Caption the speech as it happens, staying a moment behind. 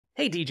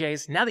Hey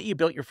DJs, now that you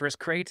built your first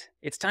crate,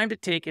 it's time to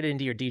take it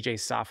into your DJ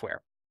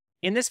software.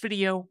 In this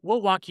video,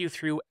 we'll walk you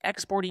through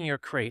exporting your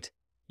crate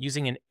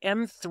using an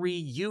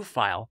M3U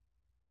file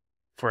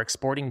for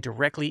exporting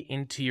directly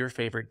into your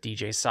favorite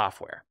DJ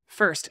software.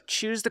 First,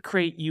 choose the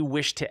crate you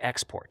wish to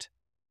export.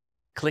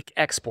 Click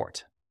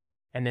Export,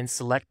 and then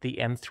select the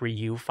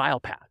M3U file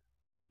path.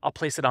 I'll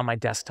place it on my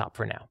desktop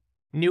for now.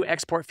 New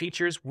export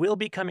features will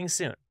be coming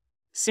soon.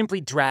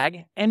 Simply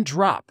drag and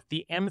drop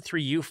the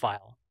M3U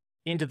file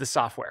into the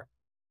software.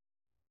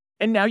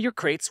 And now your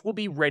crates will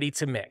be ready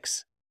to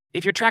mix.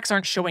 If your tracks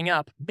aren't showing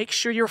up, make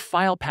sure your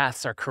file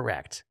paths are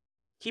correct.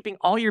 Keeping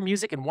all your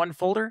music in one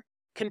folder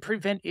can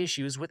prevent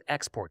issues with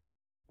export.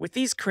 With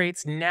these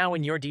crates now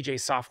in your DJ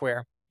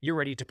software, you're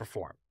ready to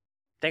perform.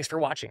 Thanks for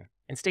watching,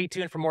 and stay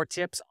tuned for more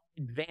tips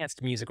on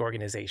advanced music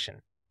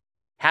organization.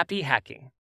 Happy hacking!